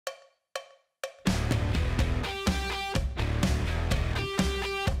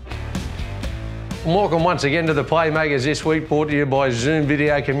Welcome once again to the Playmakers this week, brought to you by Zoom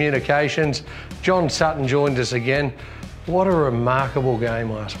Video Communications. John Sutton joined us again. What a remarkable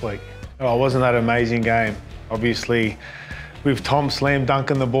game last week. Oh, wasn't that an amazing game? Obviously, with Tom slam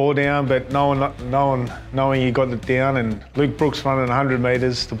dunking the ball down, but no one knowing he got it down, and Luke Brooks running 100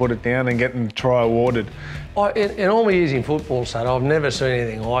 metres to put it down and getting the try awarded. In all my years in football, Sutton, I've never seen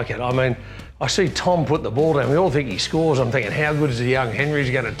anything like it. I mean, I see Tom put the ball down. We all think he scores. I'm thinking, how good is the young Henry's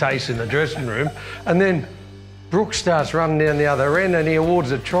going to taste in the dressing room? And then Brooks starts running down the other end and he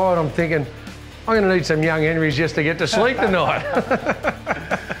awards a try. And I'm thinking, I'm going to need some young Henrys just to get to sleep tonight.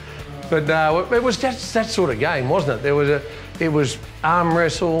 But it was just that sort of game, wasn't it? It was arm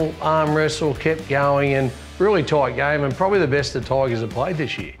wrestle, kept going, and really tight game, and probably the best the Tigers have played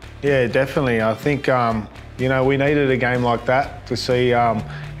this year. Yeah, definitely. I think you know, we needed a game like that to see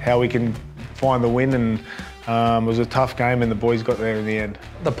how we can find the win, and it was a tough game, and the boys got there in the end.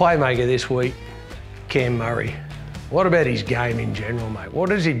 The playmaker this week, Cam Murray. What about his game in general, mate? What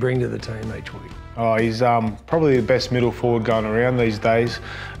does he bring to the team each week? Oh, he's probably the best middle forward going around these days,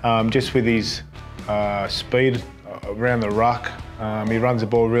 just with his speed around the ruck. He runs the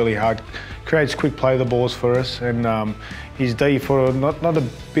ball really hard, creates quick play the balls for us, and he's D for not a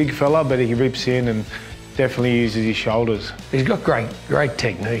big fella, but he rips in and definitely uses his shoulders. He's got great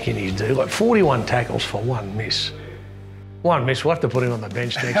technique in his D, like 41 tackles for one miss. One miss, we'll have to put him on the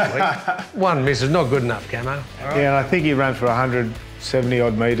bench next week. One miss is not good enough, Camo. Right. Yeah, and I think he ran for 170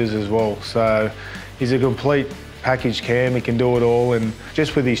 odd metres as well. So he's a complete package Cam, he can do it all, and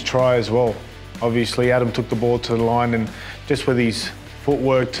just with his try as well. Obviously, Adam took the ball to the line, and just with his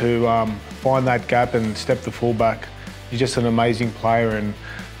footwork to find that gap and step the fullback, he's just an amazing player, and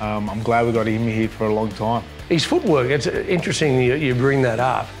I'm glad we got him here for a long time. His footwork, it's interesting you bring that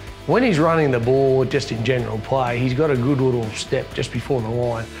up. When he's running the ball, just in general play, he's got a good little step just before the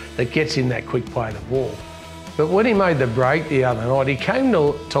line that gets him that quick play of the ball. But when he made the break the other night, he came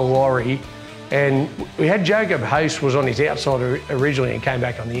to Laurie, and we had Jacob Host was on his outside originally and came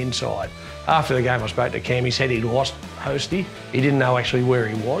back on the inside. After the game I spoke to Cam, he said he'd lost Hosty. He didn't know actually where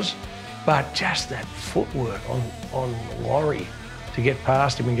he was. But just that footwork on Laurie to get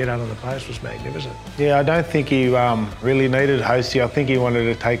past him and get under the post was magnificent. Yeah, I don't think he really needed Hosty. I think he wanted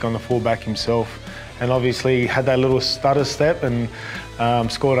to take on the fullback himself, and obviously had that little stutter step and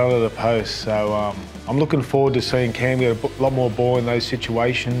scored under the post. So I'm looking forward to seeing Cam get a lot more ball in those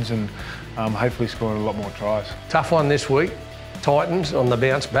situations, and hopefully scoring a lot more tries. Tough one this week. Titans on the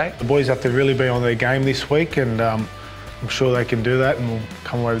bounce back. The boys have to really be on their game this week, and I'm sure they can do that, and we'll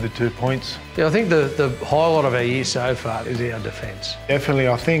come away with the 2 points. Yeah, I think the highlight of our year so far is our defence. Definitely.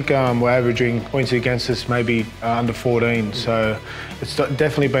 I think we're averaging points against us maybe under 14, so it's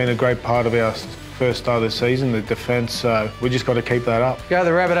definitely been a great part of our first start of the season, the defence, so we just got to keep that up. Go the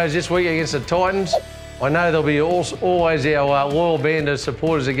Rabbitohs this week against the Titans. I know there'll be always our loyal band of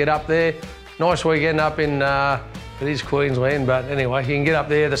supporters that get up there. Nice weekend up in, it is Queensland, but anyway, you can get up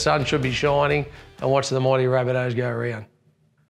there, the sun should be shining, and watch the mighty Rabbitohs go around.